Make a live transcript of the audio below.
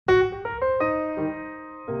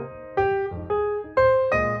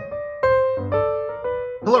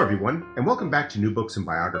Hello, everyone, and welcome back to New Books in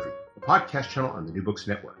Biography, the podcast channel on the New Books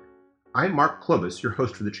Network. I'm Mark Klobus, your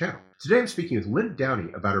host for the channel. Today I'm speaking with Lynn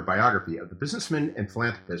Downey about her biography of the businessman and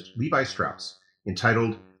philanthropist Levi Strauss,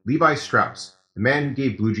 entitled Levi Strauss, the Man Who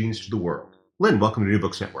Gave Blue Jeans to the World. Lynn, welcome to New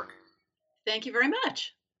Books Network. Thank you very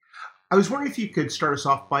much. I was wondering if you could start us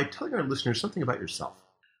off by telling our listeners something about yourself.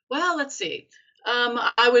 Well, let's see.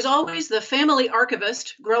 I was always the family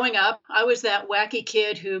archivist growing up. I was that wacky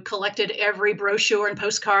kid who collected every brochure and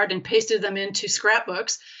postcard and pasted them into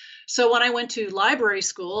scrapbooks. So when I went to library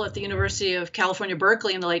school at the University of California,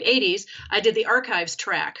 Berkeley in the late 80s, I did the archives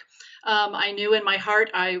track. I knew in my heart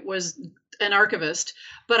I was an archivist,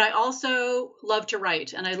 but I also love to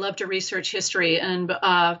write and I love to research history. And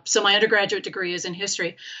so my undergraduate degree is in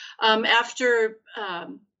history. After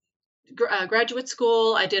graduate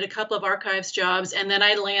school, I did a couple of archives jobs, and then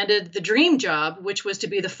I landed the dream job, which was to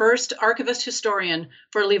be the first archivist historian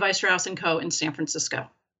for Levi Strauss & Co. in San Francisco.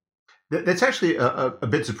 That's actually a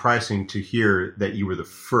bit surprising to hear that you were the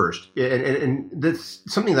first. And that's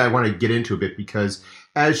something that I want to get into a bit because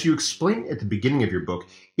as you explain at the beginning of your book,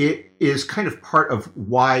 it is kind of part of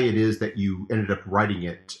why it is that you ended up writing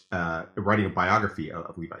a biography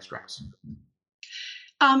of Levi Strauss.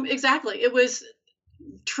 Exactly. It was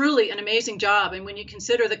truly an amazing job. And when you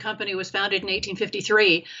consider the company was founded in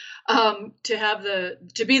 1853,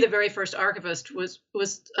 to be the very first archivist was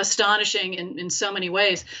astonishing in so many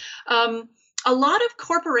ways. A lot of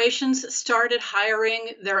corporations started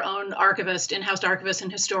hiring their own archivists, in-house archivists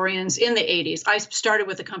and historians in the 80s. I started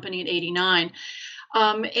with the company in 89.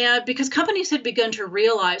 And because companies had begun to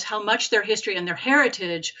realize how much their history and their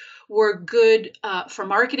heritage were good for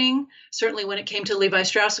marketing. Certainly when it came to Levi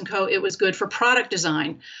Strauss & Co., it was good for product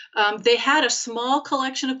design. They had a small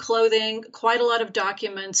collection of clothing, quite a lot of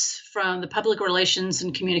documents from the public relations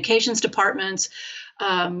and communications departments,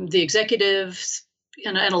 the executives,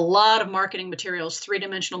 and a lot of marketing materials,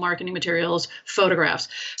 three-dimensional marketing materials, photographs.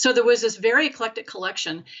 So there was this very eclectic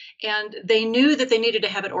collection, and they knew that they needed to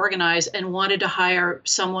have it organized and wanted to hire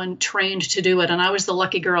someone trained to do it. And I was the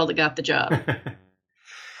lucky girl that got the job.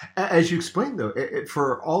 As you explained, though,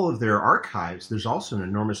 for all of their archives, there's also an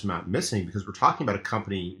enormous amount missing because we're talking about a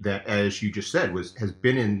company that, as you just said, has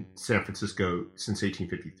been in San Francisco since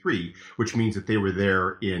 1853, which means that they were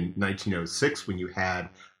there in 1906 when you had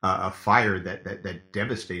a fire that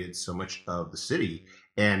devastated so much of the city,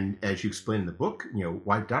 and as you explain in the book,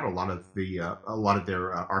 wiped out a lot of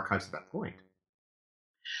their archives at that point.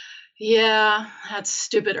 Yeah, that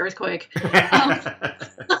stupid earthquake.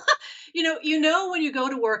 You know, when you go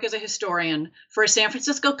to work as a historian for a San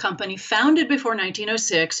Francisco company founded before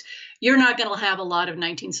 1906, you're not going to have a lot of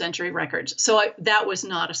 19th century records. So that was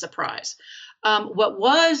not a surprise. What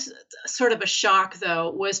was sort of a shock,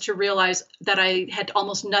 though, was to realize that I had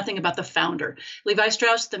almost nothing about the founder. Levi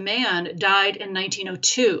Strauss, the man, died in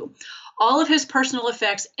 1902. All of his personal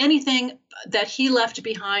effects, anything that he left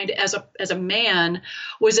behind as a man,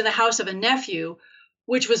 was in the house of a nephew,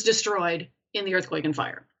 which was destroyed in the earthquake and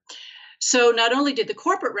fire. So not only did the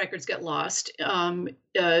corporate records get lost,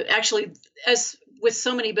 actually, as with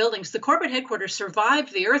so many buildings, the corporate headquarters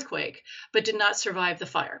survived the earthquake, but did not survive the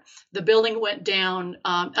fire. The building went down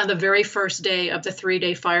on the very first day of the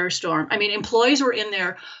 3-day firestorm. I mean, employees were in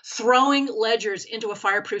there throwing ledgers into a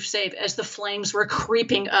fireproof safe as the flames were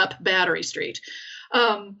creeping up Battery Street.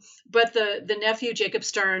 But the nephew, Jacob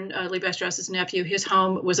Stern, Levi Strauss's nephew, his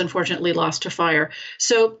home was unfortunately lost to fire.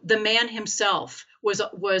 So the man himself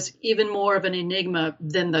was even more of an enigma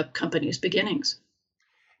than the company's beginnings.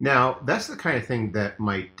 Now, that's the kind of thing that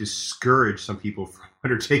might discourage some people from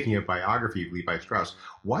undertaking a biography of Levi Strauss.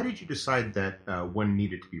 Why did you decide that one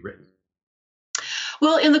needed to be written?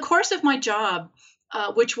 Well, in the course of my job,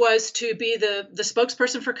 which was to be the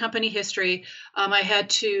spokesperson for company history, I had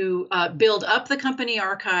to build up the company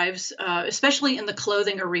archives, especially in the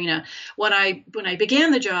clothing arena. When I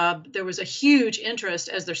began the job, there was a huge interest,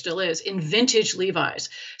 as there still is, in vintage Levi's.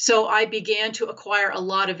 So I began to acquire a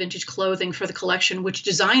lot of vintage clothing for the collection, which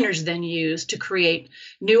designers then used to create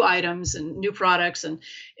new items and new products.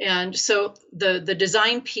 And so the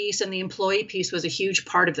design piece and the employee piece was a huge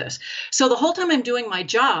part of this. So the whole time I'm doing my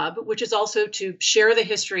job, which is also to share the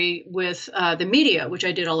history with the media, which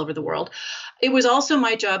I did all over the world, it was also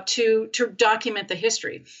my job to document the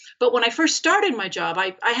history. But when I first started my job,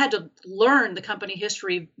 I had to learn the company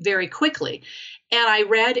history very quickly. And I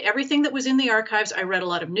read everything that was in the archives. I read a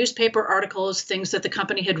lot of newspaper articles, things that the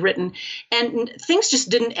company had written, and things just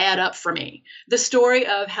didn't add up for me. The story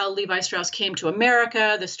of how Levi Strauss came to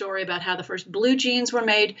America, the story about how the first blue jeans were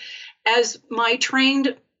made, as my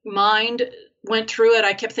trained mind went through it,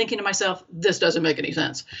 I kept thinking to myself, this doesn't make any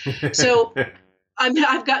sense. So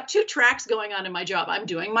I've got two tracks going on in my job. I'm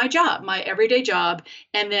doing my job, my everyday job.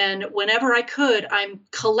 And then whenever I could, I'm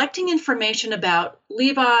collecting information about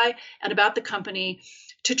Levi and about the company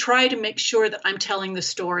to try to make sure that I'm telling the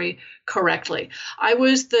story correctly. I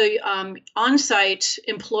was the on-site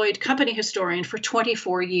employed company historian for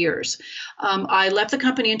 24 years. I left the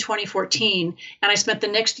company in 2014, and I spent the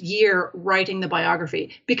next year writing the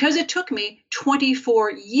biography because it took me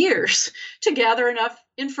 24 years to gather enough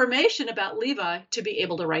information about Levi to be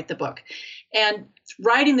able to write the book. And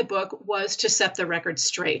writing the book was to set the record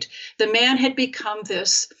straight. The man had become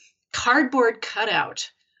this cardboard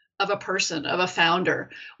cutout of a person, of a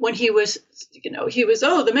founder, when he was,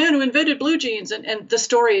 oh, the man who invented blue jeans. And the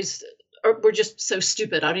stories were just so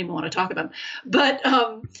stupid. I don't even want to talk about them. But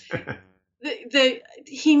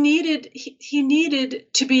he needed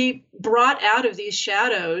to be brought out of these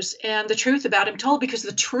shadows and the truth about him told, because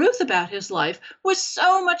the truth about his life was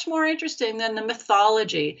so much more interesting than the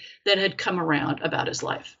mythology that had come around about his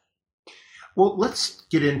life. Well, let's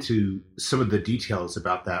get into some of the details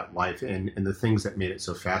about that life and the things that made it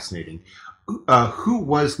so fascinating. Who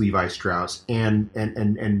was Levi Strauss, and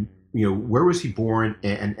where was he born,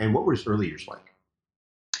 and what were his early years like?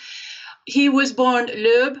 He was born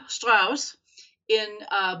Loeb Strauss in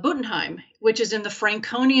Butenheim, which is in the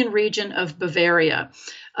Franconian region of Bavaria.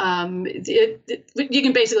 You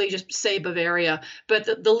can basically just say Bavaria, but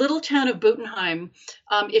the little town of Butenheim,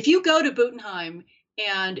 if you go to Butenheim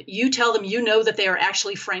and you tell them that they are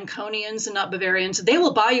actually Franconians and not Bavarians, they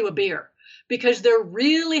will buy you a beer because they're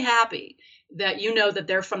really happy that that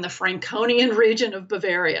they're from the Franconian region of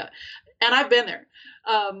Bavaria. And I've been there.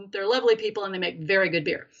 They're lovely people and they make very good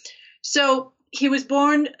beer. So he was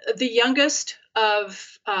born the youngest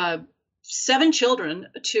of 7 children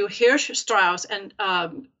to Hirsch Strauss, and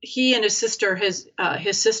he and his sister, his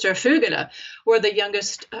sister Vögele, were the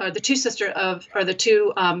youngest, the two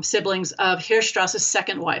siblings of Hirsch Strauss's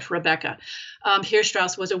second wife, Rebecca. Hirsch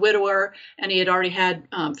Strauss was a widower, and he had already had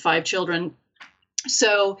 5 children.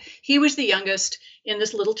 So he was the youngest in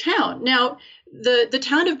this little town. Now, the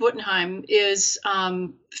town of Butenheim is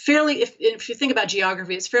fairly, if you think about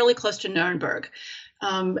geography, it's fairly close to Nuremberg.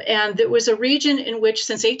 And it was a region in which,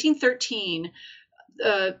 since 1813,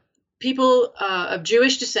 people of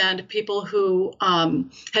Jewish descent, people who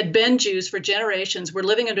had been Jews for generations, were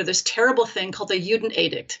living under this terrible thing called the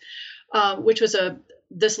Judenedikt, which was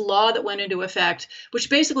this law that went into effect, which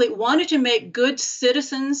basically wanted to make good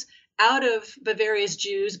citizens out of Bavaria's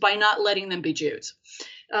Jews by not letting them be Jews.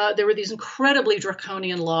 There were these incredibly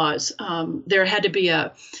draconian laws. There had to be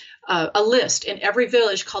a list in every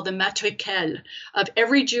village called the Matrikel of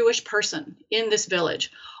every Jewish person in this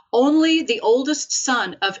village. Only the oldest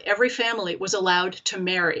son of every family was allowed to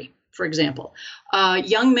marry, for example.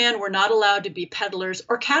 Young men were not allowed to be peddlers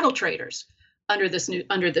or cattle traders under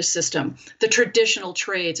this system, the traditional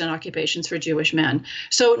trades and occupations for Jewish men.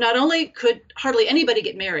 So not only could hardly anybody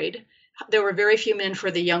get married, there were very few men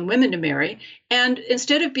for the young women to marry. And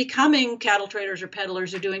instead of becoming cattle traders or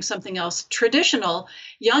peddlers or doing something else traditional,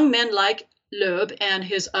 young men like Loeb and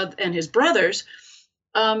his brothers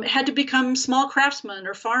had to become small craftsmen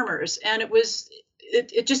or farmers. And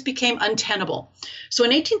it just became untenable. So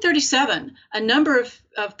in 1837, a number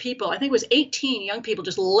of people, I think it was 18 young people,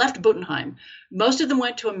 just left Butenheim. Most of them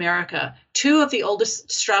went to America. 2 of the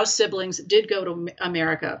oldest Strauss siblings did go to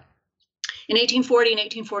America. In 1840 and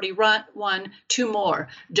 1841, 2 more,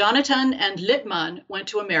 Jonathan and Littmann, went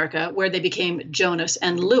to America, where they became Jonas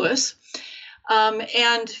and Louis.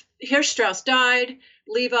 And Hirsch Strauss died.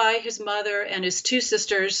 Levi, his mother, and his 2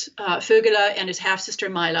 sisters, Vögele and his half-sister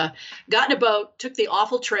Mila, got in a boat, took the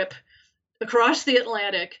awful trip across the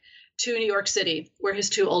Atlantic to New York City, where his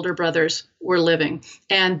 2 older brothers were living.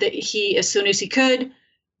 And he, as soon as he could,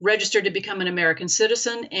 registered to become an American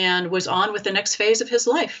citizen and was on with the next phase of his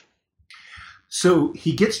life. So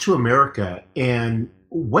he gets to America, and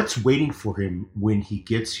what's waiting for him when he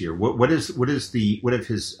gets here? What is the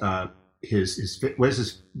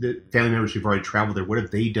family members who've already traveled there? What have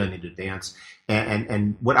they done in advance,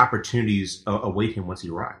 and what opportunities await him once he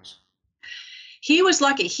arrives? He was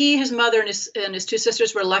lucky. He, his mother, and his 2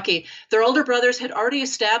 sisters were lucky. Their older brothers had already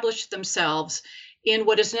established themselves in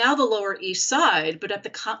what is now the Lower East Side, but at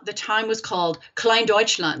the time was called Klein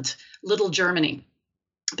Deutschland, Little Germany,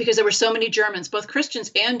 because there were so many Germans, both Christians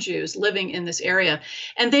and Jews, living in this area.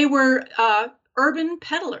 And they were urban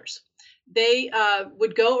peddlers. They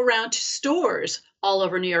would go around to stores all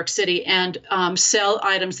over New York City and sell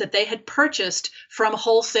items that they had purchased from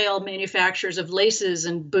wholesale manufacturers of laces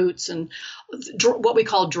and boots and what we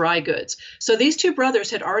call dry goods. So these 2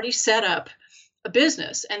 brothers had already set up a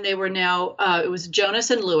business, and they were now, it was Jonas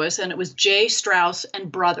and Lewis, and it was J. Strauss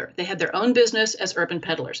and Brother. They had their own business as urban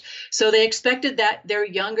peddlers. So they expected that their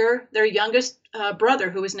youngest brother,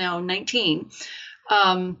 who was now 19,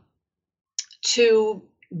 to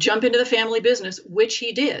jump into the family business, which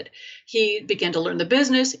he did. He began to learn the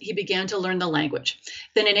business. He began to learn the language.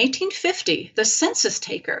 Then in 1850, the census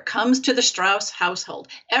taker comes to the Strauss household.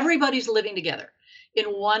 Everybody's living together in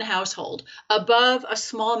one household above a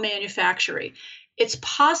small manufactory. It's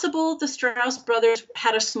possible the Strauss brothers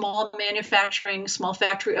had a small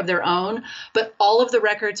factory of their own, but all of the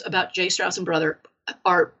records about J. Strauss and Brother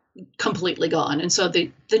are completely gone. And so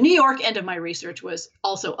the New York end of my research was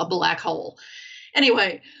also a black hole.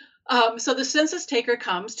 Anyway, so the census taker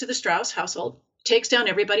comes to the Strauss household, takes down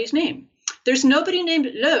everybody's name. There's nobody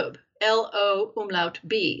named Loeb, L-O umlaut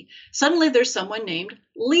B. Suddenly there's someone named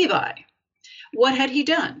Levi. What had he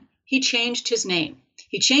done? He changed his name.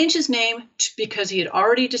 He changed his name because he had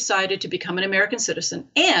already decided to become an American citizen,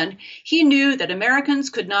 and he knew that Americans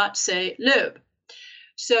could not say Loeb.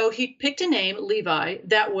 So he picked a name, Levi,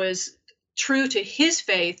 that was true to his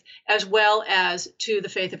faith as well as to the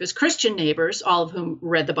faith of his Christian neighbors, all of whom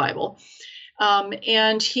read the Bible.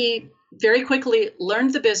 And he very quickly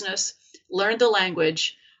learned the business, learned the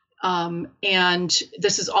language, and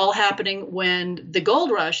this is all happening when the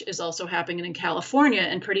gold rush is also happening in California.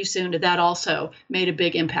 And pretty soon that also made a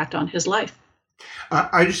big impact on his life.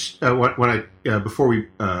 I just before we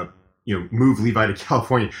move Levi to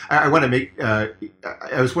California, I want to make.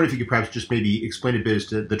 I was wondering if you could perhaps just maybe explain a bit as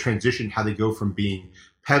to the transition, how they go from being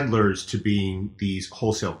peddlers to being these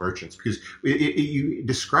wholesale merchants, because you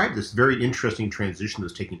described this very interesting transition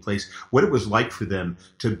that's taking place, what it was like for them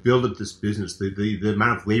to build up this business, the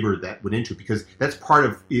amount of labor that went into it, because that's part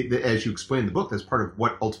of, as you explain in the book, that's part of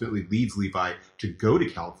what ultimately leads Levi to go to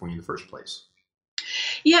California in the first place.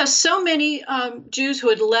 Yes, so many Jews who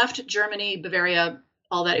had left Germany, Bavaria,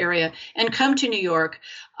 all that area, and come to New York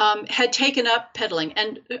had taken up peddling.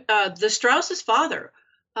 And the Strauss's father,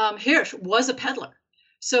 Hirsch, was a peddler.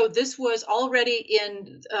 So this was already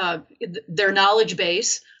in their knowledge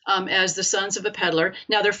base as the sons of a peddler.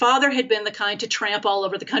 Now, their father had been the kind to tramp all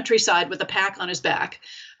over the countryside with a pack on his back.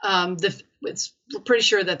 It's pretty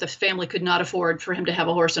sure that the family could not afford for him to have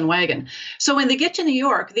a horse and wagon. So when they get to New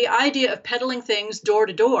York, the idea of peddling things door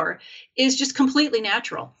to door is just completely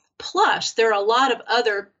natural. Plus, there are a lot of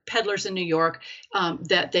other peddlers in New York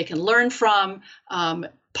that they can learn from,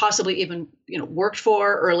 possibly even worked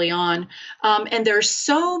for early on. And there's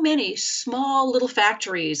so many small little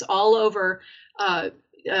factories all over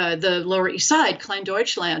the Lower East Side, Klein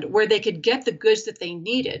Deutschland, where they could get the goods that they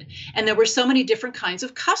needed. And there were so many different kinds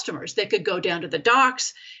of customers. They could go down to the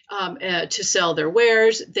docks to sell their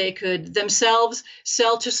wares. They could themselves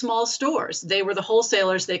sell to small stores. They were the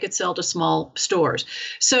wholesalers. They could sell to small stores.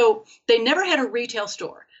 So they never had a retail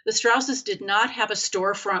store. The Strausses did not have a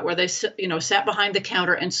storefront where they, sat behind the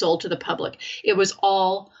counter and sold to the public. It was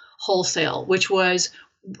all wholesale, which was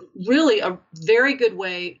really a very good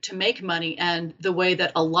way to make money, and the way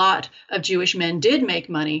that a lot of Jewish men did make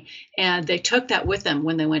money, and they took that with them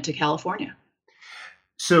when they went to California.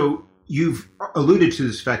 So you've alluded to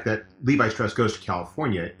this fact that Levi Strauss goes to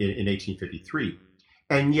California in 1853,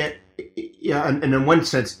 and yet, and in one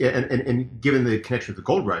sense, and given the connection with the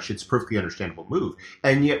gold rush, it's a perfectly understandable move.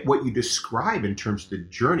 And yet what you describe in terms of the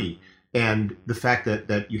journey and the fact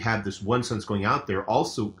that you have this one sense going out there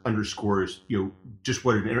also underscores, just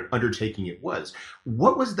what an undertaking it was.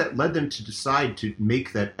 What was that led them to decide to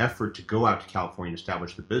make that effort to go out to California and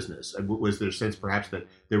establish the business? Was there a sense perhaps that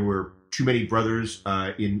there were too many brothers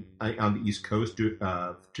on the East Coast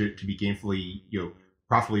to be gainfully,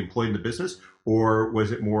 profitably employed in the business? Or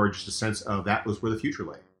was it more just a sense of that was where the future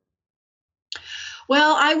lay?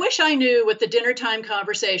 Well, I wish I knew what the dinner time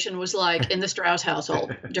conversation was like in the Strauss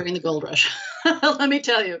household during the gold rush. Let me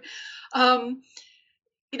tell you.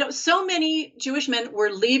 So many Jewish men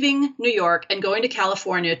were leaving New York and going to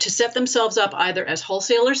California to set themselves up either as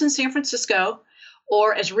wholesalers in San Francisco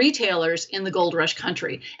or as retailers in the gold rush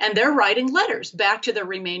country. And they're writing letters back to their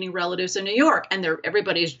remaining relatives in New York. And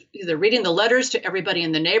everybody's either reading the letters to everybody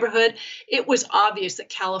in the neighborhood. It was obvious that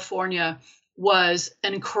California was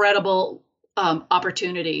an incredible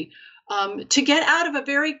opportunity to get out of a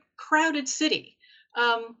very crowded city.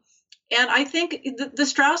 And I think the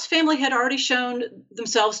Strauss family had already shown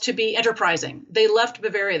themselves to be enterprising. They left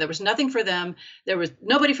Bavaria. There was nothing for them. There was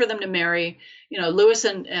nobody for them to marry. Lewis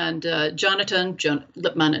and Jonathan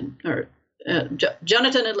Lippmann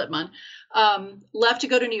left to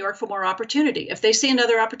go to New York for more opportunity. If they see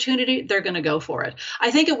another opportunity, they're going to go for it.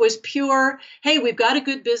 I think it was pure, hey, we've got a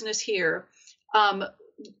good business here.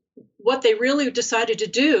 what they really decided to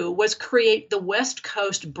do was create the West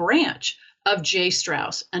Coast branch of J.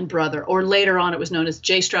 Strauss and Brother, or later on it was known as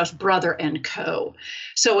J. Strauss Brother and Co.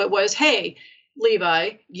 So it was, hey,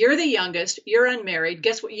 Levi, you're the youngest, you're unmarried.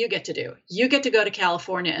 Guess what you get to do? You get to go to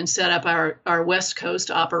California and set up our West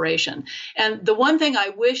Coast operation. And the one thing I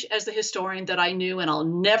wish as the historian that I knew, and I'll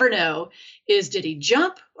never know, is did he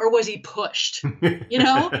jump or was he pushed? You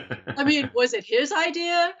know, I mean, was it his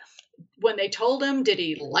idea? When they told him, did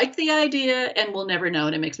he like the idea? And we'll never know.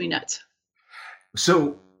 And it makes me nuts.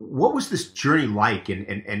 So what was this journey like,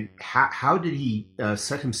 and how did he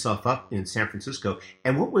set himself up in San Francisco?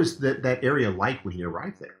 And what was that area like when he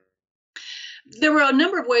arrived there? There were a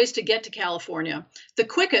number of ways to get to California. The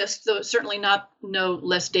quickest, though certainly no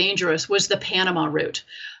less dangerous, was the Panama route.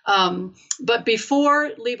 But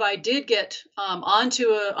before Levi did get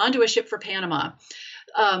onto a ship for Panama,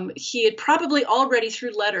 he had probably already,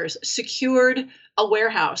 through letters, secured a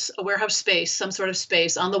warehouse space, some sort of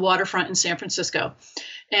space on the waterfront in San Francisco.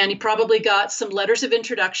 And he probably got some letters of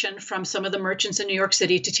introduction from some of the merchants in New York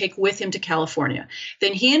City to take with him to California.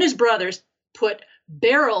 Then he and his brothers put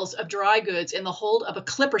barrels of dry goods in the hold of a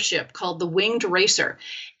clipper ship called the Winged Racer,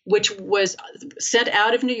 which was sent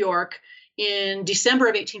out of New York in December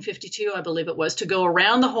of 1852, I believe it was, to go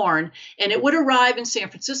around the Horn. And it would arrive in San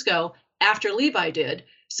Francisco after Levi did,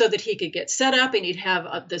 so that he could get set up and he'd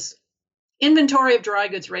have this inventory of dry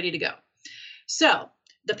goods ready to go. So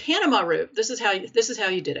the Panama route, this is how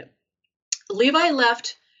you did it. Levi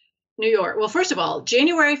left New York. Well, first of all,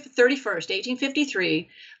 January 31st, 1853,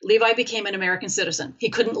 Levi became an American citizen. He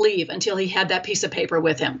couldn't leave until he had that piece of paper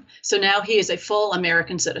with him. So now he is a full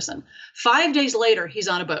American citizen. 5 days later, he's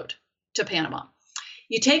on a boat to Panama.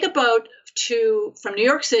 You take a boat from New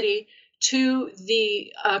York City to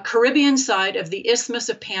the Caribbean side of the Isthmus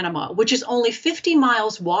of Panama, which is only 50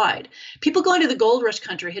 miles wide. People going to the gold rush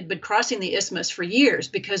country had been crossing the isthmus for years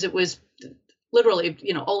because it was literally,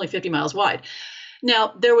 only 50 miles wide.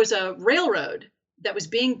 Now, there was a railroad that was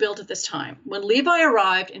being built at this time. When Levi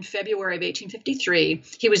arrived in February of 1853,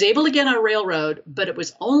 he was able to get on a railroad, but it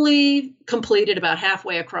was only completed about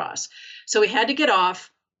halfway across. So he had to get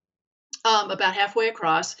off about halfway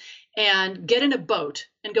across and get in a boat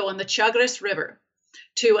and go on the Chagres River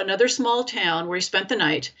to another small town where he spent the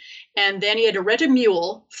night. And then he had to rent a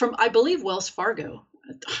mule from, I believe, Wells Fargo.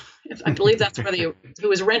 I believe that's who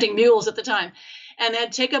was renting mules at the time. And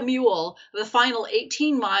then take a mule the final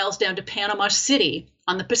 18 miles down to Panama City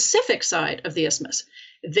on the Pacific side of the isthmus.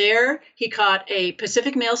 There, he caught a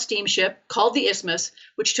Pacific Mail steamship called the Isthmus,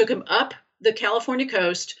 which took him up the California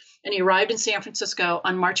coast, and he arrived in San Francisco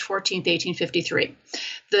on March 14th, 1853.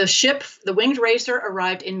 The ship, the Winged Racer,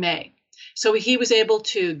 arrived in May. So he was able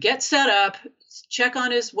to get set up, check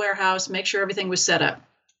on his warehouse, make sure everything was set up.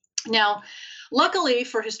 Now, luckily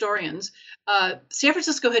for historians, San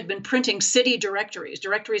Francisco had been printing city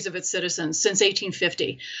directories of its citizens since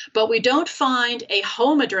 1850, but we don't find a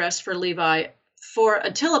home address for Levi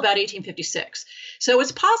until about 1856. So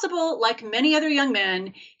it's possible, like many other young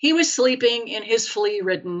men, he was sleeping in his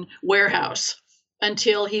flea-ridden warehouse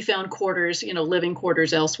until he found quarters, living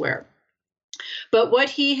quarters elsewhere. But what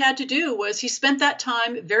he had to do was he spent that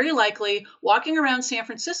time very likely walking around San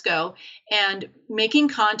Francisco and making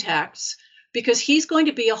contacts, because he's going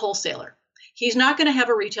to be a wholesaler. He's not going to have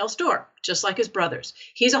a retail store, just like his brothers.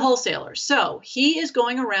 He's a wholesaler. So he is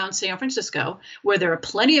going around San Francisco, where there are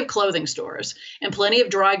plenty of clothing stores and plenty of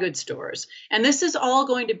dry goods stores. And this is all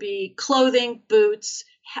going to be clothing, boots,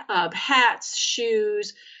 hats,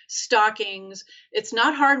 shoes, stockings. It's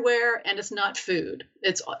not hardware and it's not food.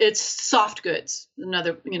 It's soft goods.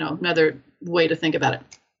 Another way to think about it.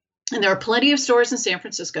 And there are plenty of stores in San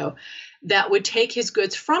Francisco that would take his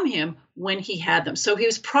goods from him when he had them. So he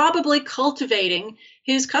was probably cultivating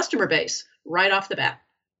his customer base right off the bat.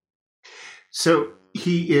 So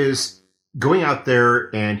he is going out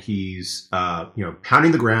there and he's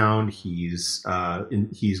pounding the ground. He's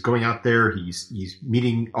going out there. He's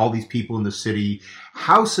meeting all these people in the city.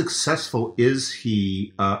 How successful is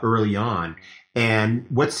he early on? And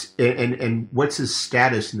what's his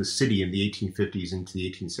status in the city in the 1850s into the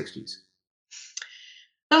 1860s?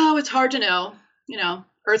 Oh, it's hard to know.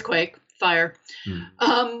 Earthquake, fire.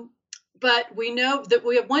 But we know that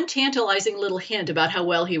we have one tantalizing little hint about how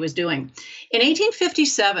well he was doing. In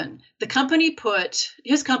 1857,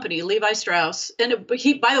 his company, Levi Strauss, and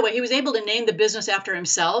by the way, he was able to name the business after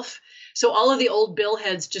himself. So all of the old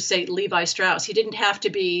billheads just say Levi Strauss. He didn't have to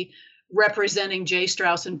be representing J.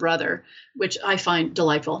 Strauss and Brother, which I find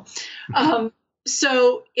delightful.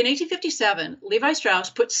 So in 1857, Levi Strauss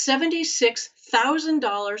put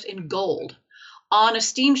 $76,000 in gold on a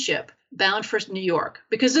steamship bound for New York,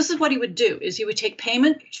 because this is what he would do: is he would take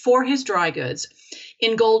payment for his dry goods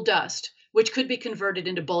in gold dust, which could be converted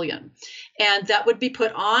into bullion. And that would be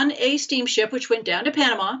put on a steamship, which went down to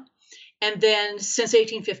Panama. And then since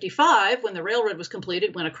 1855, when the railroad was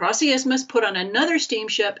completed, went across the isthmus, put on another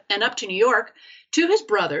steamship and up to New York to his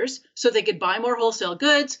brothers so they could buy more wholesale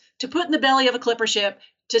goods to put in the belly of a clipper ship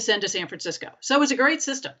to send to San Francisco. So it was a great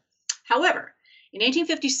system. However, in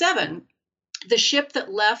 1857, the ship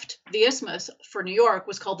that left the isthmus for New York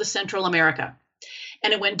was called the Central America.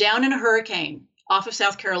 And it went down in a hurricane off of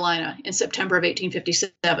South Carolina in September of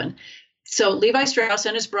 1857. So Levi Strauss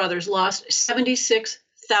and his brothers lost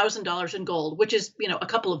 $76,000 in gold, which is, a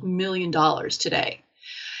couple of $1 million today.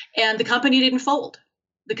 And the company didn't fold.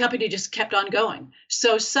 The company just kept on going.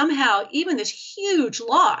 So somehow, even this huge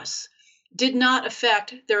loss did not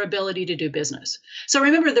affect their ability to do business. So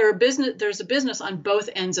remember, there's a business on both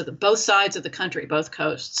sides of the country, both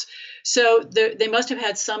coasts. So they must have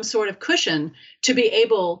had some sort of cushion to be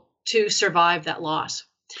able to survive that loss.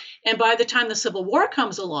 And by the time the Civil War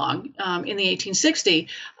comes along in the 1860s,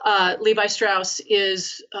 Levi Strauss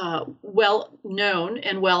is well known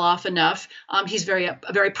and well off enough. He's a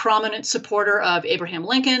very prominent supporter of Abraham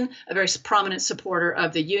Lincoln, a very prominent supporter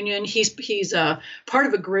of the Union. He's part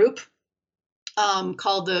of a group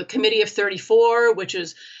called the Committee of 34, which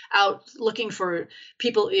is out looking for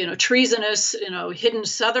people, treasonous, hidden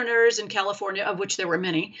Southerners in California, of which there were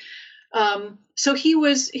many. So he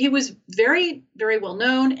was very, very well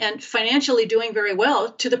known and financially doing very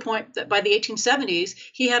well, to the point that by the 1870s,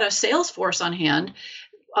 he had a sales force on hand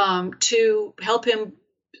to help him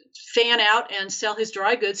fan out and sell his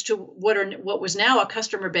dry goods to what was now a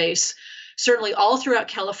customer base, certainly all throughout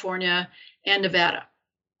California and Nevada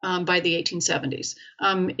by the 1870s.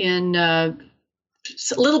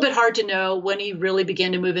 It's a little bit hard to know when he really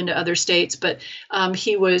began to move into other states, but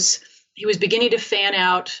he was beginning to fan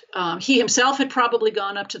out. He himself had probably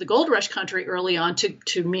gone up to the gold rush country early on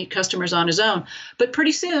to meet customers on his own. But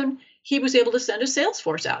pretty soon he was able to send a sales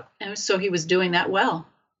force out. And so he was doing that well.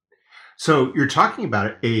 So you're talking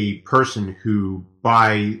about a person who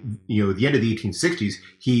by, the end of the 1860s,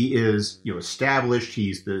 he is, established.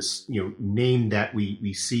 He's this, name that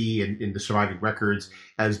we see in the surviving records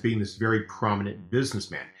as being this very prominent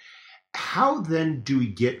businessman. How then do we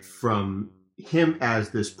get from him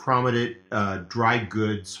as this prominent dry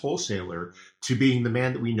goods wholesaler to being the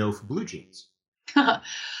man that we know for blue jeans?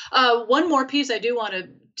 One more piece I do want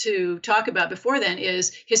to talk about before then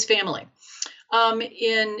is his family. Around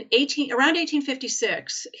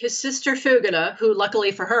 1856, his sister Fugela, who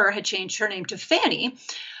luckily for her had changed her name to Fanny,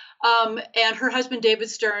 and her husband David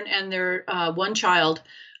Stern and their one child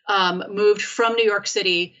moved from New York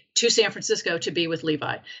City to San Francisco to be with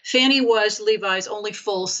Levi. Fanny was Levi's only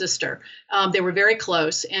full sister. They were very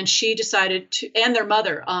close, and she decided to, and their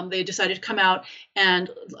mother, they decided to come out and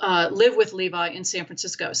live with Levi in San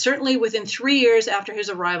Francisco. Certainly within 3 years after his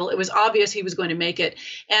arrival, it was obvious he was going to make it.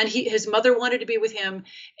 And his mother wanted to be with him,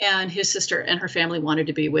 and his sister and her family wanted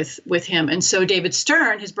to be with him. And so David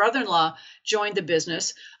Stern, his brother-in-law, joined the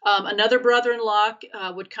business. Another brother-in-law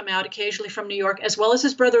would come out occasionally from New York, as well as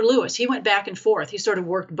his brother Louis. He went back and forth. He sort of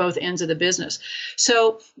worked both ends of the business.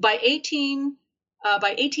 So by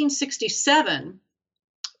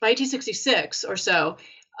 1866 or so,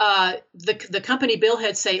 the company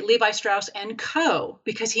billheads say Levi Strauss and Co.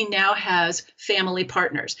 because he now has family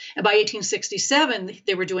partners. And by 1867,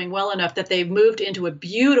 they were doing well enough that they moved into a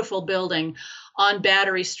beautiful building on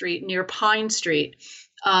Battery Street near Pine Street,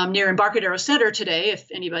 near Embarcadero Center today, if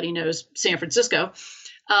anybody knows San Francisco.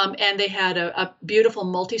 And they had a beautiful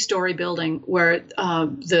multi-story building where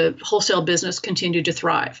the wholesale business continued to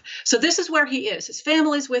thrive. So this is where he is. His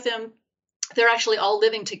family's with him. They're actually all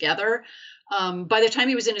living together. By the time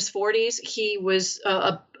he was in his 40s, he was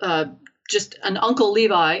just an Uncle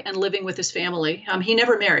Levi and living with his family. He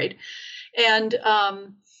never married. And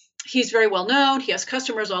he's very well known. He has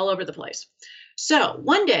customers all over the place. So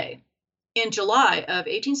one day, in July of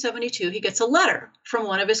 1872, he gets a letter from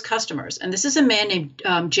one of his customers. And this is a man named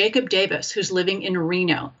Jacob Davis, who's living in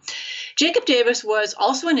Reno. Jacob Davis was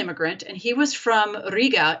also an immigrant, and he was from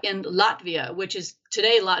Riga in Latvia, which is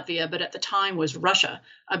today Latvia, but at the time was Russia,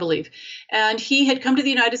 I believe. And he had come to the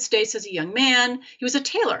United States as a young man. He was a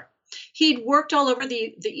tailor. He'd worked all over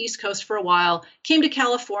the East Coast for a while, came to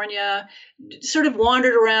California, sort of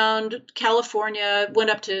wandered around California, went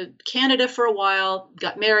up to Canada for a while,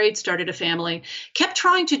 got married, started a family, kept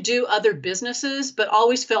trying to do other businesses, but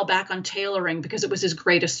always fell back on tailoring because it was his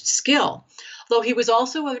greatest skill. Though he was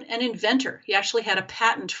also an inventor. He actually had a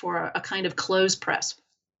patent for a kind of clothes press.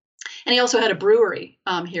 And he also had a brewery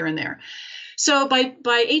here and there. So by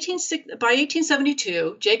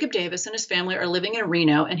 1872, Jacob Davis and his family are living in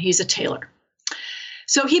Reno, and he's a tailor.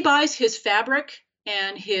 So he buys his fabric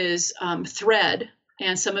and his thread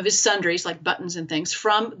and some of his sundries like buttons and things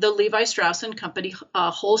from the Levi Strauss and Company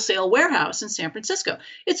wholesale warehouse in San Francisco.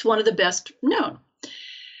 It's one of the best known.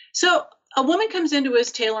 So a woman comes into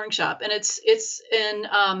his tailoring shop, and it's in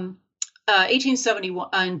 1871,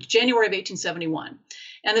 in January of 1871.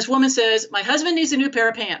 And this woman says, "My husband needs a new pair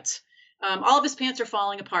of pants. All of his pants are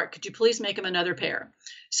falling apart. Could you please make him another pair?"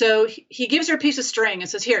 So he gives her a piece of string and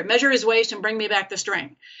says, "Here, measure his waist and bring me back the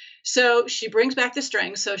string." So she brings back the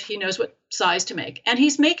string so he knows what size to make. And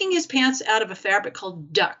he's making his pants out of a fabric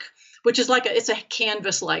called duck, which is it's a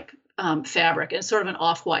canvas-like fabric, and it's sort of an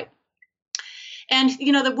off-white. And,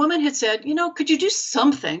 the woman had said, "Could you do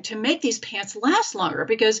something to make these pants last longer?"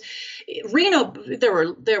 Because Reno,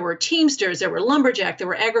 there were teamsters, there were lumberjack, there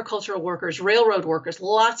were agricultural workers, railroad workers,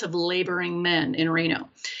 lots of laboring men in Reno.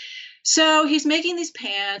 So he's making these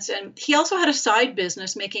pants, and he also had a side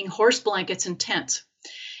business making horse blankets and tents.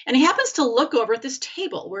 And he happens to look over at this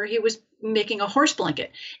table where he was making a horse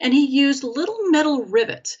blanket, and he used little metal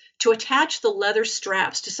rivets to attach the leather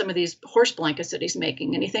straps to some of these horse blankets that he's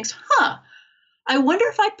making. And he thinks, I wonder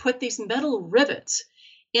if I put these metal rivets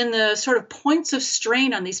in the sort of points of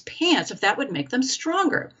strain on these pants, if that would make them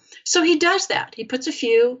stronger. So he does that. He puts a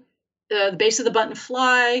few, the base of the button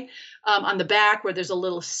fly, on the back where there's a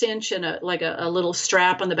little cinch and a little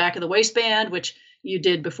strap on the back of the waistband, which you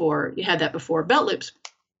had that before belt loops.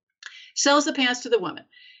 Sells the pants to the woman.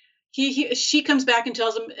 She comes back and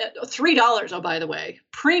tells him $3, oh, by the way,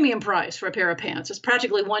 premium price for a pair of pants. It's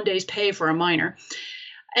practically one day's pay for a miner.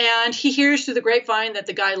 And he hears through the grapevine that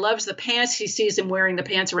the guy loves the pants. He sees him wearing the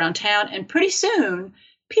pants around town. And pretty soon,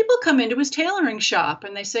 people come into his tailoring shop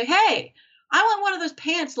and they say, "Hey, I want one of those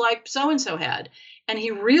pants like so-and-so had." And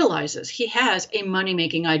he realizes he has a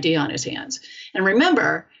money-making idea on his hands. And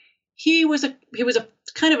remember, he was a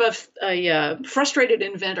kind of a frustrated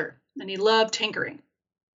inventor, and he loved tinkering.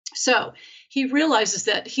 So he realizes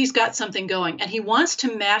that he's got something going, and he wants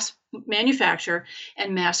to mass manufacture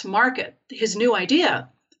and mass market his new idea,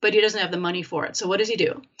 but he doesn't have the money for it. So what does he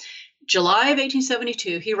do? July of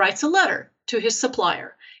 1872, he writes a letter to his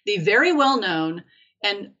supplier, the very well-known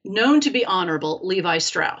and known to be honorable Levi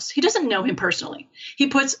Strauss. He doesn't know him personally. He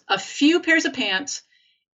puts a few pairs of pants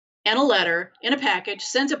and a letter in a package,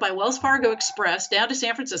 sends it by Wells Fargo Express down to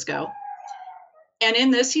San Francisco. And in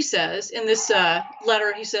this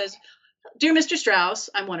letter, he says, "Dear Mr. Strauss,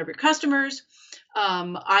 I'm one of your customers.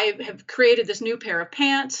 I have created this new pair of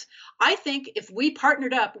pants. I think if we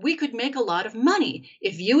partnered up, we could make a lot of money.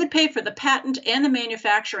 If you would pay for the patent and the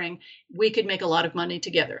manufacturing, we could make a lot of money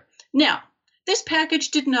together." Now, this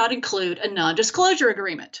package did not include a non-disclosure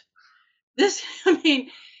agreement.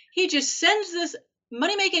 He just sends this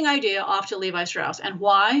money-making idea off to Levi Strauss. And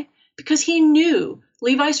why? Because he knew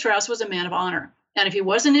Levi Strauss was a man of honor. And if he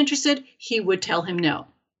wasn't interested, he would tell him no.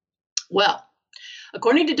 Well,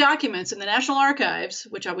 according to documents in the National Archives,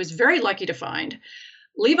 which I was very lucky to find,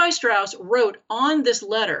 Levi Strauss wrote on this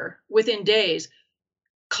letter within days,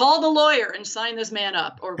 "Call the lawyer and sign this man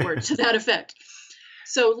up," or words to that effect.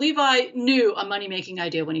 So Levi knew a money-making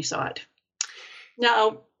idea when he saw it.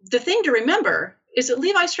 Now, the thing to remember is that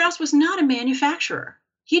Levi Strauss was not a manufacturer.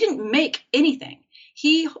 He didn't make anything.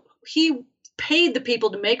 He paid the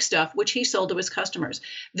people to make stuff, which he sold to his customers.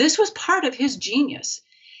 This was part of his genius.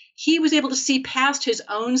 He was able to see past his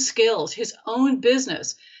own skills, his own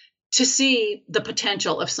business, to see the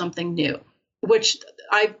potential of something new, which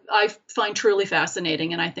I find truly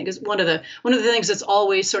fascinating, and I think is one of the things that's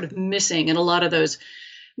always sort of missing in a lot of those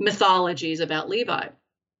mythologies about Levi,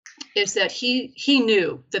 is that he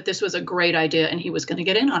knew that this was a great idea and he was going to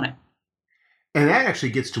get in on it. And that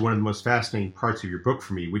actually gets to one of the most fascinating parts of your book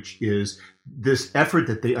for me, which is this effort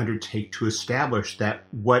that they undertake to establish that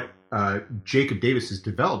what Jacob Davis has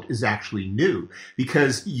developed is actually new,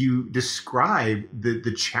 because you describe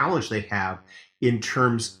the challenge they have in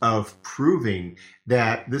terms of proving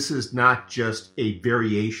that this is not just a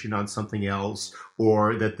variation on something else,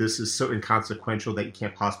 or that this is so inconsequential that you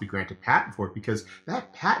can't possibly grant a patent for it, because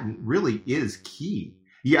that patent really is key.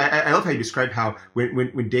 Yeah, I love how you describe how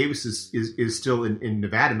when Davis is still in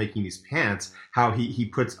Nevada making these pants, how he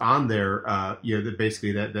puts on there that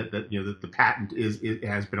basically that the patent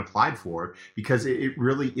has been applied for, because it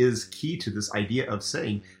really is key to this idea of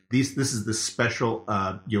saying this is the special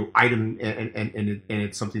item, and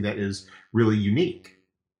it's something that is really unique.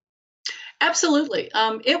 Absolutely,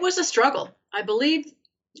 it was a struggle. I believe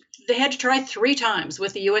they had to try 3 times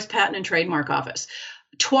with the U.S. Patent and Trademark Office.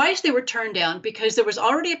 Twice they were turned down because there was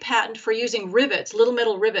already a patent for using rivets, little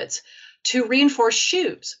metal rivets, to reinforce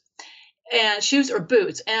shoes and shoes or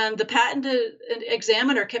boots. And the patent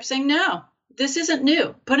examiner kept saying, no, this isn't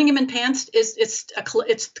new. Putting them in pants it's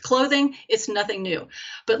clothing. It's nothing new.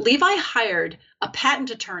 But Levi hired a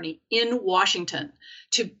patent attorney in Washington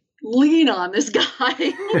to lean on this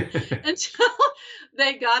guy until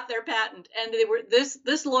they got their patent. And they were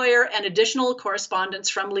this lawyer and additional correspondence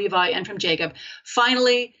from Levi and from Jacob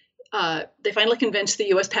they finally convinced the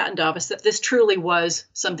U.S. Patent Office that this truly was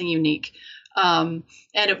something unique. And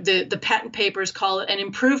the patent papers call it an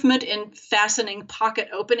improvement in fastening pocket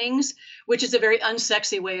openings, which is a very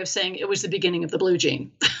unsexy way of saying it was the beginning of the blue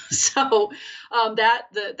jean. So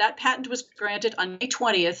that patent was granted on May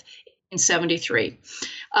 20th in 1973.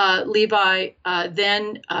 Levi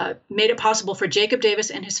then made it possible for Jacob Davis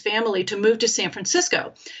and his family to move to San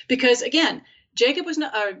Francisco because, again,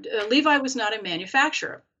 Levi was not a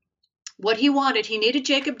manufacturer. What he needed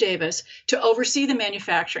Jacob Davis to oversee the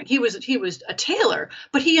manufacturing. He was a tailor,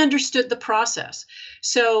 but he understood the process.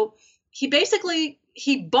 So he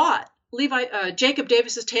bought Jacob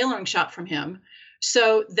Davis's tailoring shop from him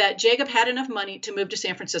so that Jacob had enough money to move to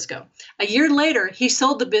San Francisco. A year later, he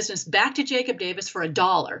sold the business back to Jacob Davis for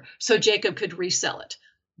 $1 so Jacob could resell it.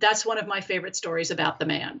 That's one of my favorite stories about the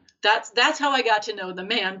man. That's how I got to know the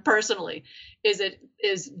man personally.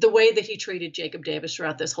 Is the way that he treated Jacob Davis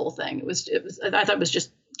throughout this whole thing. I thought it was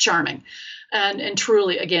just charming, and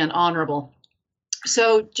truly, again, honorable.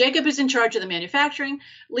 So Jacob is in charge of the manufacturing.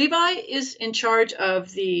 Levi is in charge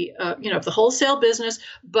of the the wholesale business,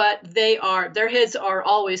 but their heads are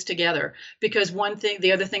always together because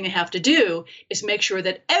the other thing they have to do is make sure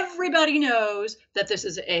that everybody knows that this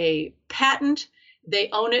is a patent. They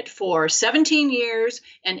own it for 17 years,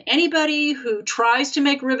 and anybody who tries to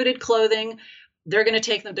make riveted clothing, they're going to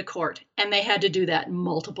take them to court. And they had to do that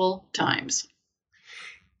multiple times.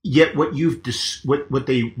 Yet what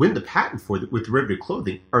they win the patent for with riveted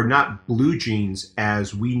clothing are not blue jeans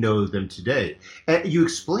as we know them today. And you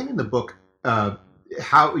explain in the book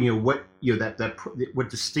how what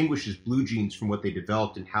distinguishes blue jeans from what they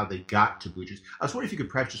developed and how they got to blue jeans. I was wondering if you could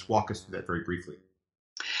perhaps just walk us through that very briefly.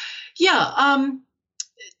 Yeah.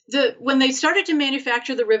 When they started to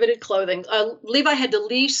manufacture the riveted clothing, Levi had to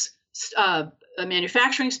lease a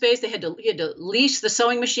manufacturing space. He had to lease the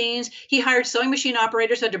sewing machines. He hired sewing machine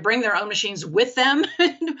operators who had to bring their own machines with them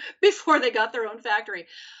before they got their own factory.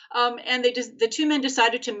 And the two men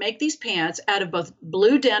decided to make these pants out of both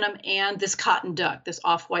blue denim and this cotton duck, this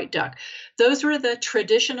off-white duck. Those were the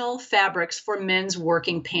traditional fabrics for men's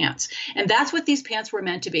working pants. And that's what these pants were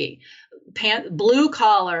meant to be. Blue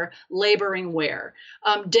collar laboring wear.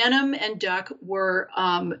 Denim and duck were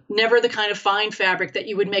never the kind of fine fabric that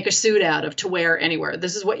you would make a suit out of to wear anywhere.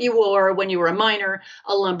 This is what you wore when you were a miner,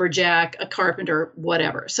 a lumberjack, a carpenter,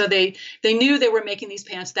 whatever. So they knew they were making these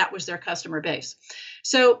pants. That was their customer base.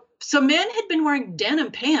 So men had been wearing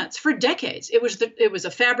denim pants for decades. It was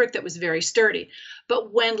a fabric that was very sturdy.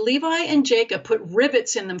 But when Levi and Jacob put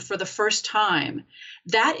rivets in them for the first time,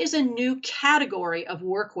 that is a new category of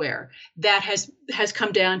workwear that has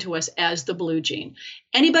come down to us as the blue jean.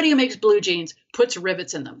 Anybody who makes blue jeans puts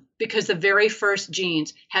rivets in them because the very first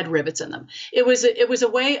jeans had rivets in them. It was a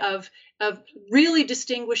way of really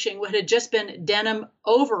distinguishing what had just been denim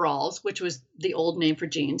overalls, which was the old name for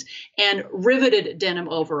jeans, and riveted denim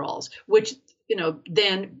overalls, which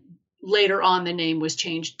then later on the name was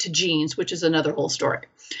changed to jeans, which is another whole story.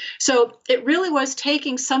 So it really was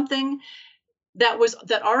taking something that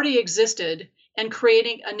already existed and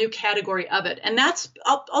creating a new category of it. And that's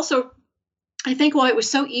also, I think, why it was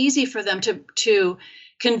so easy for them to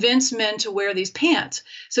convince men to wear these pants.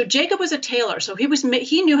 So Jacob was a tailor, so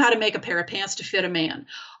he knew how to make a pair of pants to fit a man.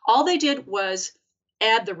 All they did was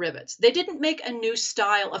add the rivets. They didn't make a new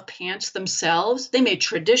style of pants themselves. They made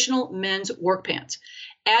traditional men's work pants.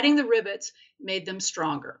 Adding the rivets made them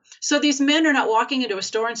stronger. So these men are not walking into a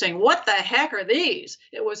store and saying, "What the heck are these?"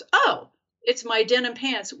 It was, "Oh, it's my denim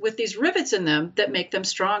pants with these rivets in them that make them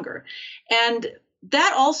stronger." And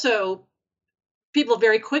that also, men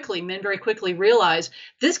very quickly realized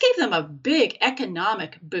this gave them a big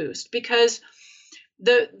economic boost because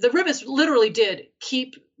the rivets literally did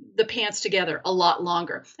keep the pants together a lot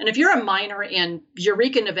longer. And if you're a miner in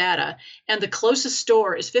Eureka, Nevada, and the closest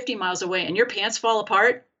store is 50 miles away and your pants fall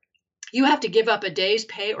apart, you have to give up a day's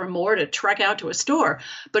pay or more to trek out to a store.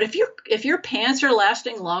 But if your pants are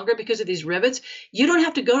lasting longer because of these rivets, you don't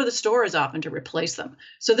have to go to the store as often to replace them.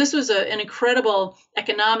 So this was an incredible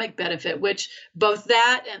economic benefit, which both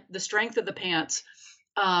that and the strength of the pants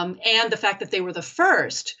and the fact that they were the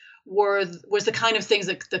first was the kind of things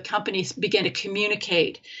that the company began to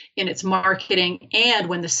communicate in its marketing, and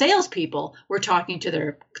when the salespeople were talking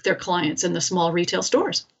to their clients in the small retail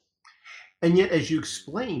stores. And yet, as you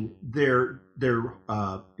explain, their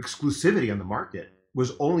exclusivity on the market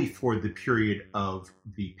was only for the period of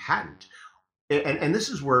the patent. And this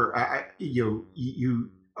is where you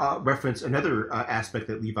reference another aspect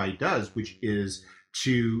that Levi does, which is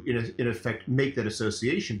to, in effect, make that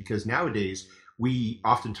association. Because nowadays we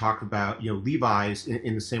often talk about Levi's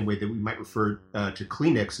in the same way that we might refer to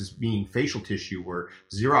Kleenex as being facial tissue, or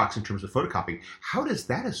Xerox in terms of photocopying. How does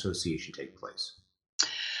that association take place?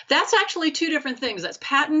 That's actually two different things. That's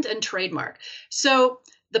patent and trademark. So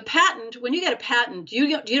the patent, when you get a patent,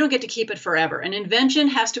 you don't get to keep it forever. An invention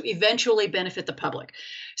has to eventually benefit the public.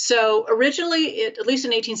 So originally, at least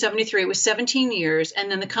in 1873, it was 17 years,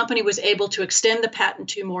 and then the company was able to extend the patent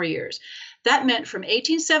 2 more years. That meant from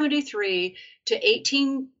 1873 to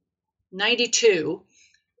 1892,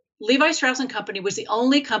 Levi Strauss & Company was the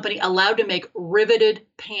only company allowed to make riveted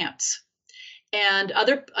pants. And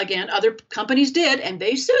other companies did, and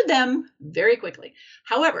they sued them very quickly.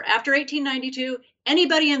 However, after 1892,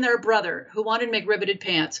 anybody and their brother who wanted to make riveted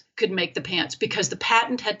pants could make the pants, because the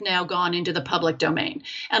patent had now gone into the public domain.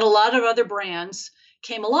 And a lot of other brands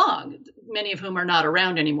came along, many of whom are not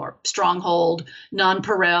around anymore. Stronghold,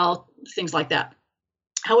 Nonpareil, things like that.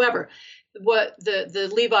 However, what the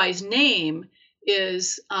Levi's name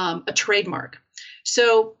is a trademark.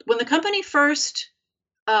 So when the company first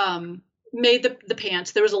made the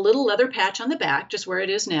pants, there was a little leather patch on the back, just where it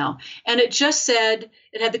is now, and it just said,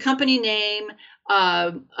 it had the company name,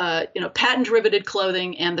 patent riveted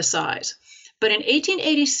clothing, and the size. But in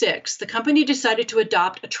 1886, the company decided to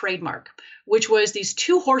adopt a trademark, which was these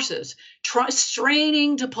 2 horses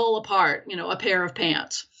straining to pull apart, a pair of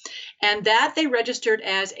pants, and that they registered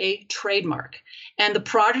as a trademark. And the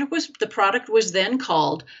product was then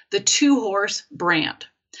called the 2-Horse brand.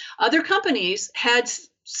 Other companies had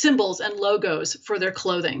symbols and logos for their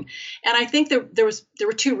clothing. And I think there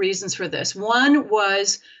were 2 reasons for this. One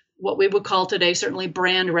was what we would call today certainly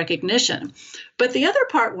brand recognition. But the other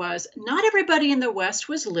part was not everybody in the West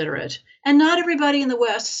was literate, and not everybody in the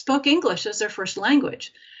West spoke English as their first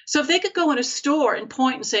language. So if they could go in a store and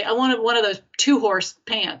point and say, I wanted one of those 2-Horse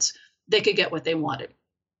pants, they could get what they wanted.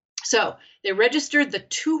 So they registered the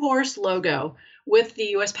 2-Horse logo with the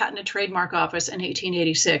U.S. Patent and Trademark Office in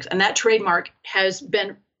 1886, and that trademark has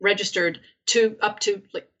been registered up to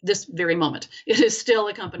this very moment. It is still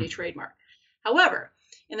a company trademark. However,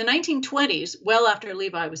 in the 1920s, well after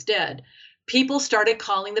Levi was dead, people started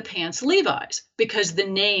calling the pants Levi's because the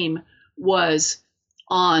name was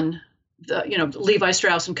on the, Levi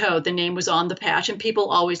Strauss & Co. The name was on the patch, and people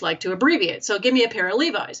always like to abbreviate. So give me a pair of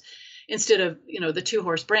Levi's instead of, the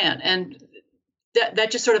 2-Horse brand. And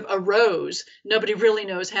that just sort of arose. Nobody really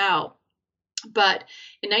knows how. But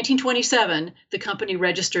in 1927, the company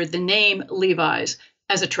registered the name Levi's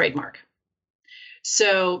as a trademark.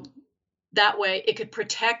 So that way it could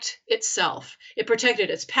protect itself. It protected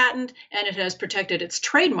its patent, and it has protected its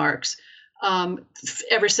trademarks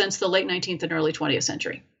ever since the late 19th and early 20th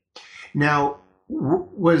century. Now,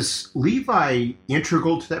 was Levi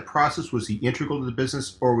integral to that process? Was he integral to the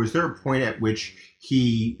business, or was there a point at which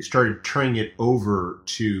he started turning it over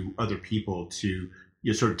to other people to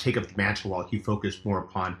sort of take up the mantle while he focused more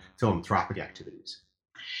upon philanthropic activities?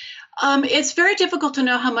 It's very difficult to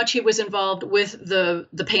know how much he was involved with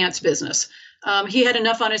the pants business. He had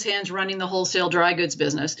enough on his hands running the wholesale dry goods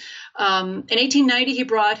business. In 1890, he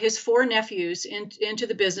brought his 4 nephews into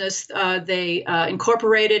the business. They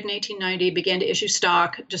incorporated in 1890, began to issue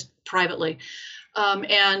stock just privately,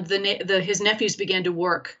 and his nephews began to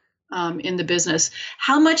work in the business.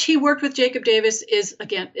 How much he worked with Jacob Davis is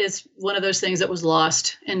one of those things that was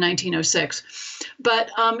lost in 1906.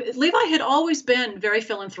 But Levi had always been very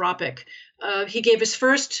philanthropic. He gave his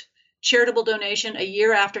first charitable donation a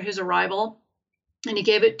year after his arrival, and he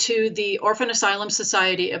gave it to the Orphan Asylum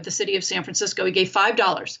Society of the city of San Francisco. He gave $5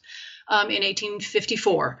 in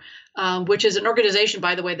 1854, which is an organization,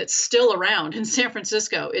 by the way, that's still around in San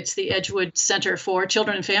Francisco. It's the Edgewood Center for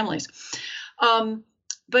Children and Families.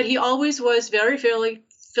 But he always was very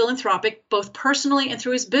philanthropic, both personally and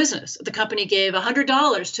through his business. The company gave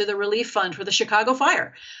 $100 to the relief fund for the Chicago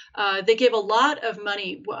fire. They gave a lot of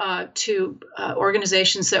money to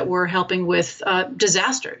organizations that were helping with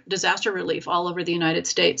disaster relief all over the United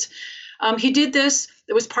States. He did this.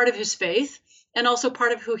 It was part of his faith and also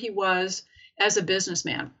part of who he was as a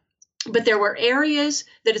businessman. But there were areas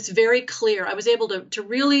that it's very clear. I was able to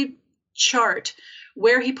really chart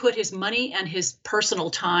where he put his money and his personal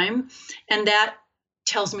time. And that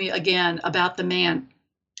tells me again about the man.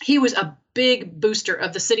 he was a big booster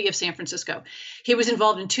of the city of San Francisco. He was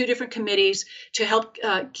involved in two different committees to help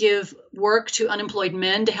give work to unemployed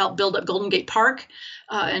men, to help build up Golden Gate Park,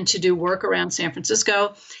 and to do work around San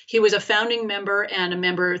Francisco. He was a founding member and a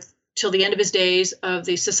member till the end of his days of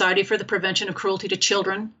the Society for the Prevention of Cruelty to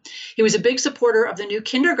Children. He was a big supporter of the new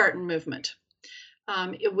kindergarten movement,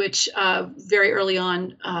 which very early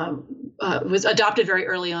on was adopted very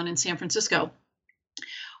early on in San Francisco.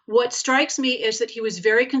 What strikes me is that he was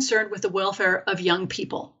very concerned with the welfare of young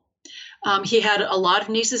people. He had a lot of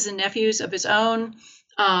nieces and nephews of his own.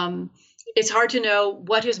 It's hard to know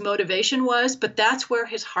what his motivation was, but that's where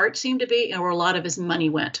his heart seemed to be and where a lot of his money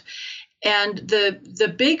went. And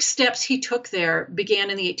the big steps he took there began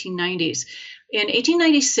in the 1890s. In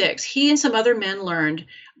 1896, he and some other men learned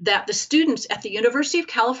that the students at the University of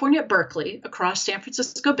California at Berkeley, across San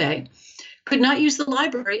Francisco Bay, could not use the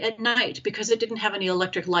library at night because it didn't have any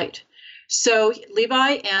electric light. So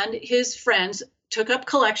Levi and his friends took up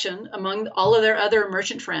collection among all of their other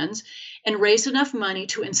merchant friends and raised enough money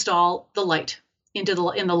to install the light in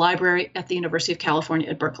the library at the University of California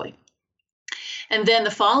at Berkeley. And then the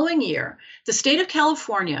following year, the state of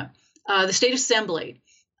California, the state assembly,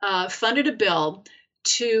 funded a bill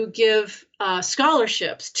to give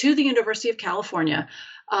scholarships to the University of California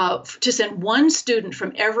to send one student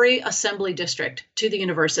from every assembly district to the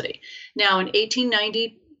university. Now, in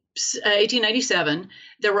 1897,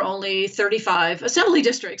 there were only 35 assembly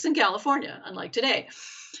districts in California, unlike today.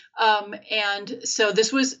 And so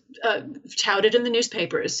this was touted in the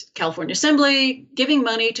newspapers, California Assembly giving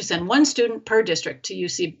money to send one student per district to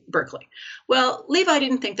UC Berkeley. Well, Levi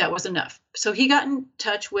didn't think that was enough. So he got in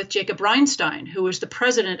touch with Jacob Reinstein, who was the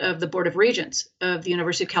president of the Board of Regents of the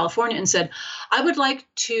University of California, and said, I would like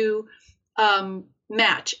to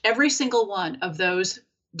match every single one of those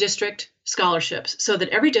district scholarships so that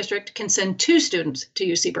every district can send two students to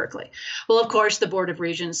UC Berkeley. Well, of course, the Board of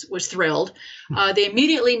Regents was thrilled. They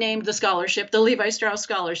immediately named the scholarship the Levi Strauss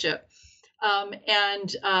Scholarship.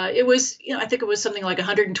 And it was, I think it was something like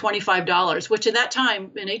 $125, which at that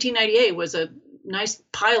time in 1898 was a nice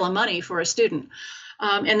pile of money for a student.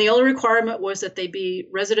 And the only requirement was that they be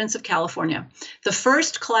residents of California. The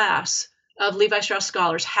first class of Levi Strauss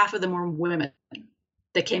scholars, half of them were women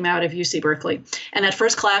that came out of UC Berkeley. And that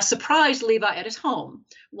first class surprised Levi at his home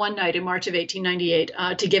one night in March of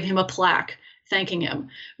 1898 to give him a plaque thanking him,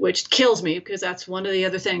 which kills me because that's one of the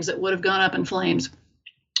other things that would have gone up in flames.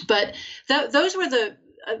 But those were the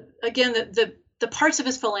parts of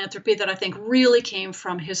his philanthropy that I think really came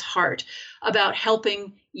from his heart about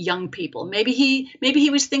helping young people. Maybe he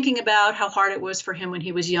was thinking about how hard it was for him when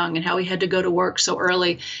he was young and how he had to go to work so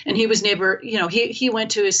early. And he was never, he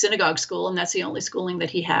went to his synagogue school, and that's the only schooling that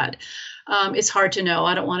he had. It's hard to know.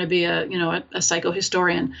 I don't want to be a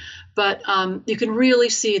psychohistorian, but you can really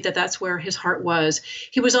see that that's where his heart was.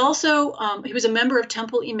 He was also he was a member of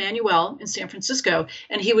Temple Emmanuel in San Francisco,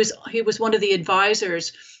 and he was one of the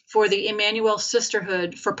advisors for the Emmanuel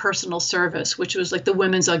Sisterhood for Personal Service, which was like the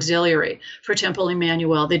women's auxiliary for Temple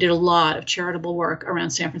Emmanuel. They did a lot of charitable work around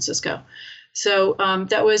San Francisco. So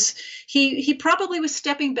that was he probably was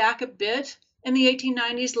stepping back a bit in the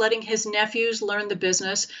 1890s, letting his nephews learn the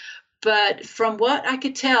business. But from what I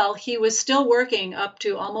could tell, he was still working up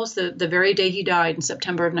to almost the very day he died in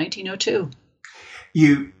September of 1902.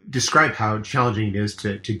 You describe how challenging it is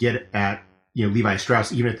to get at Levi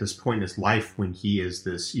Strauss, even at this point in his life when he is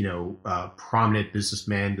this prominent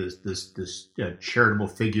businessman, this charitable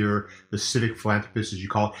figure, the civic philanthropist, as you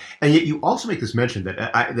call it, and yet you also make this mention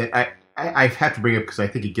that I have to bring up because I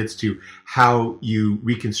think it gets to how you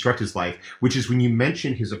reconstruct his life, which is when you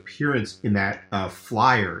mention his appearance in that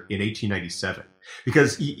flyer in 1897.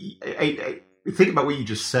 Because I think about what you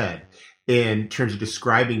just said in terms of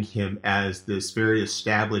describing him as this very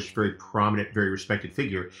established, very prominent, very respected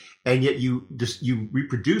figure, and yet you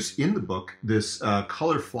reproduce in the book this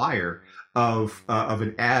color flyer of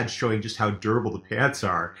an ad showing just how durable the pants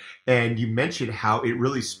are, and you mention how it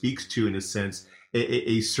really speaks to, in a sense,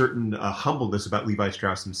 a certain humbleness about Levi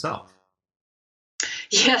Strauss himself.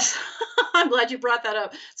 Yes, I'm glad you brought that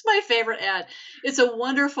up. It's my favorite ad. It's a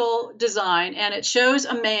wonderful design, and it shows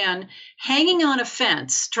a man hanging on a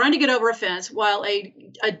fence, trying to get over a fence, while a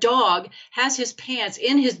dog has his pants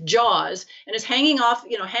in his jaws and is hanging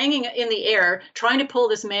in the air, trying to pull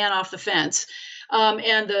this man off the fence.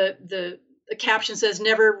 And the caption says,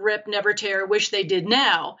 "Never rip, never tear, wish they did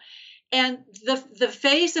now." And the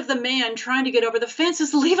face of the man trying to get over the fence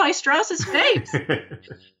is Levi Strauss's face.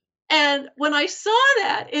 And when I saw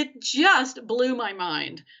that, it just blew my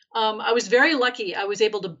mind. I was very lucky. I was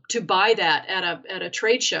able to buy that at a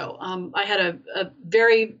trade show. I had a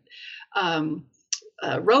very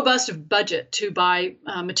robust budget to buy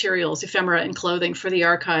materials, ephemera, and clothing for the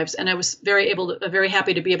archives, and I was very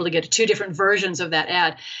happy to be able to get 2 different versions of that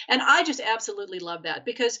ad. And I just absolutely love that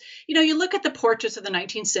because you look at the portraits of the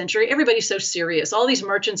 19th century, everybody's so serious. All these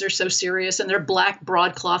merchants are so serious in their black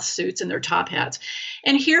broadcloth suits and their top hats,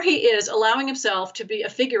 and here he is allowing himself to be a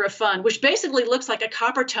figure of fun, which basically looks like a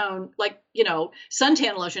copper tone, like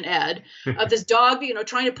suntan lotion ad of this dog,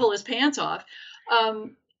 trying to pull his pants off.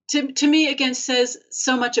 To me, again, says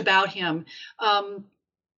so much about him.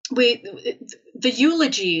 The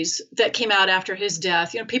eulogies that came out after his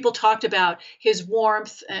death, people talked about his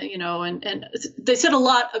warmth, and they said a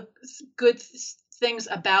lot of good things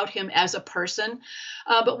about him as a person.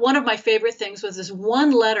 But one of my favorite things was this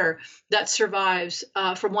one letter that survives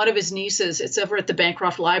from one of his nieces. It's over at the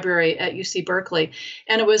Bancroft Library at UC Berkeley.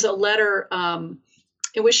 And it was a letter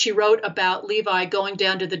in which she wrote about Levi going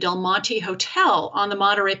down to the Del Monte Hotel on the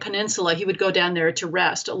Monterey Peninsula. He would go down there to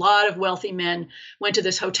rest. A lot of wealthy men went to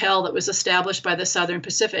this hotel that was established by the Southern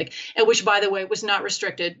Pacific, and which, by the way, was not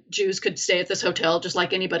restricted. Jews could stay at this hotel just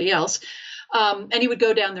like anybody else. And he would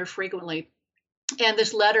go down there frequently. And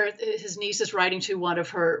this letter, his niece is writing to one of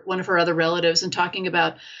her other relatives and talking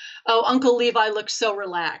about, oh, Uncle Levi looked so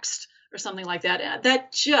relaxed, or something like that.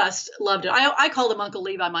 That just loved it. I called him Uncle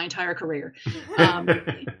Levi my entire career.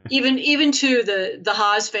 Even to the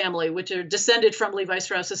Haas family, which are descended from Levi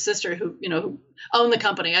Strauss's sister, who owned the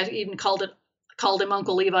company. I even called him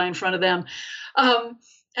Uncle Levi in front of them. And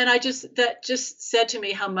that just said to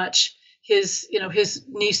me how much his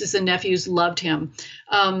nieces and nephews loved him.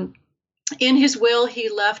 In his will, he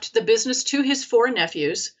left the business to his 4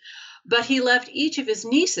 nephews, but he left each of his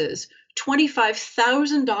nieces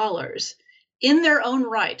 $25,000 in their own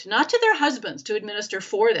right, not to their husbands to administer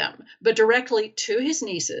for them, but directly to his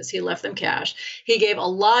nieces. He left them cash. He gave a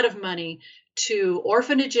lot of money to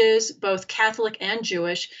orphanages, both Catholic and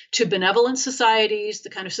Jewish, to benevolent societies, the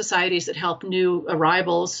kind of societies that help new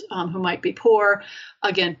arrivals who might be poor,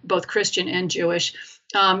 again, both Christian and Jewish.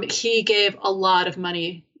 He gave a lot of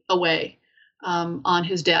money away on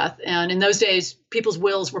his death. And in those days, people's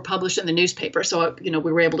wills were published in the newspaper. So, we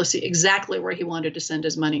were able to see exactly where he wanted to send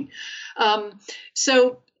his money.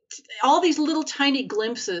 So all these little tiny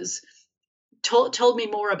glimpses told me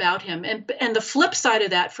more about him. And the flip side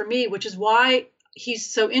of that for me, which is why he's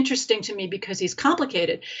so interesting to me because he's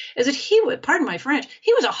complicated, is that he would, pardon my French,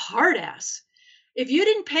 he was a hard ass. If you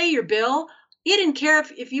didn't pay your bill, he didn't care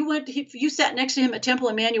if you sat next to him at Temple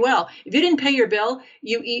Emmanuel. If you didn't pay your bill,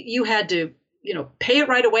 you had to pay it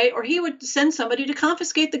right away, or he would send somebody to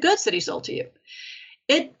confiscate the goods that he sold to you.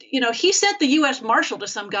 He sent the U.S. Marshal to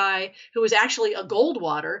some guy who was actually a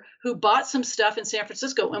Goldwater who bought some stuff in San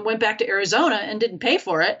Francisco and went back to Arizona and didn't pay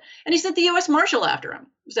for it. And he sent the U.S. Marshal after him.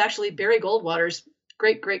 It was actually Barry Goldwater's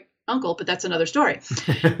great uncle, but that's another story.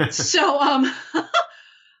 So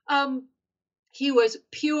he was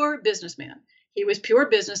pure businessman. He was pure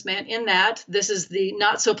businessman in that, this is the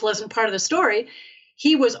not so pleasant part of the story,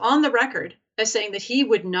 he was on the record as saying that he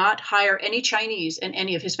would not hire any Chinese in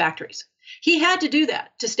any of his factories. He had to do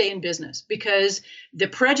that to stay in business because the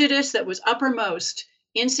prejudice that was uppermost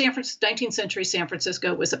in 19th century San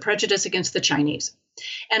Francisco was the prejudice against the Chinese.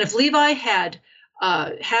 And if Levi had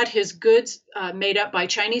his goods made up by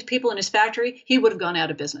Chinese people in his factory, he would have gone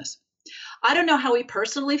out of business. I don't know how he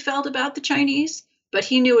personally felt about the Chinese, but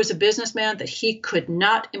he knew as a businessman that he could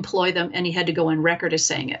not employ them, and he had to go on record as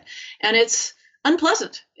saying it. And it's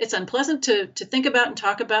unpleasant. It's unpleasant to think about and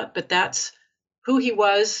talk about, but that's who he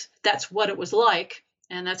was. That's what it was like.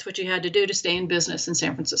 And that's what you had to do to stay in business in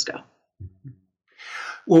San Francisco.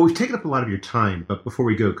 Well, we've taken up a lot of your time, but before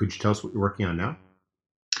we go, could you tell us what you're working on now?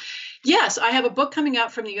 Yes, I have a book coming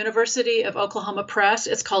out from the University of Oklahoma Press.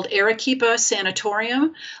 It's called Arequipa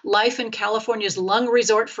Sanatorium, Life in California's Lung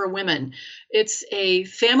Resort for Women. It's a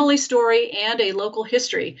family story and a local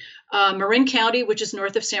history. Marin County, which is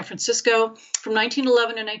north of San Francisco, from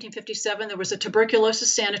 1911 to 1957, there was a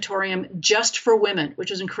tuberculosis sanatorium just for women, which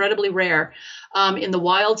was incredibly rare, in the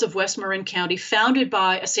wilds of West Marin County, founded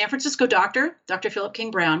by a San Francisco doctor, Dr. Philip King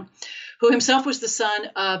Brown, who himself was the son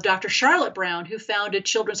of Dr. Charlotte Brown, who founded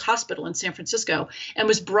Children's Hospital in San Francisco and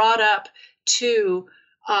was brought up to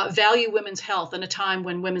value women's health in a time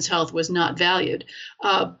when women's health was not valued.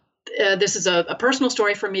 This is a personal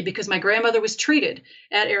story for me because my grandmother was treated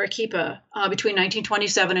at Arequipa between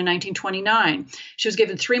 1927 and 1929. She was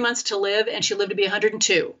given 3 months to live, and she lived to be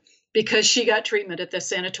 102 because she got treatment at this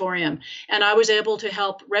sanatorium. And I was able to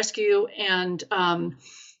help rescue and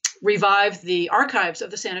revive the archives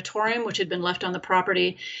of the sanatorium, which had been left on the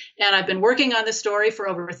property. And I've been working on this story for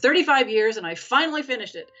over 35 years, and I finally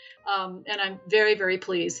finished it. And I'm very, very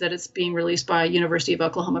pleased that it's being released by University of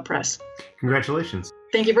Oklahoma Press. Congratulations.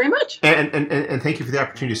 Thank you very much. And thank you for the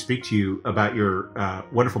opportunity to speak to you about your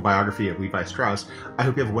wonderful biography of Levi Strauss. I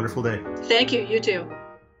hope you have a wonderful day. Thank you. You too.